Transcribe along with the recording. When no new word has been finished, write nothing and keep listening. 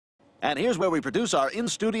And here's where we produce our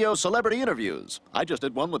in-studio celebrity interviews. I just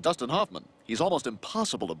did one with Dustin Hoffman. He's almost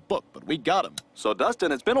impossible to book, but we got him. So,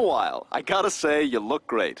 Dustin, it's been a while. I gotta say, you look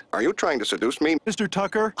great. Are you trying to seduce me, Mr.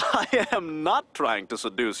 Tucker? I am not trying to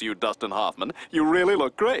seduce you, Dustin Hoffman. You really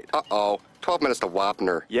look great. Uh-oh. 12 minutes to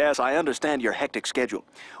Wapner. Yes, I understand your hectic schedule.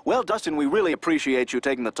 Well, Dustin, we really appreciate you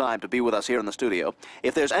taking the time to be with us here in the studio.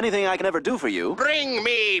 If there's anything I can ever do for you... Bring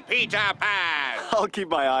me Peter Pan! I'll keep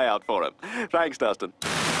my eye out for him. Thanks, Dustin.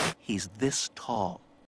 He's this tall.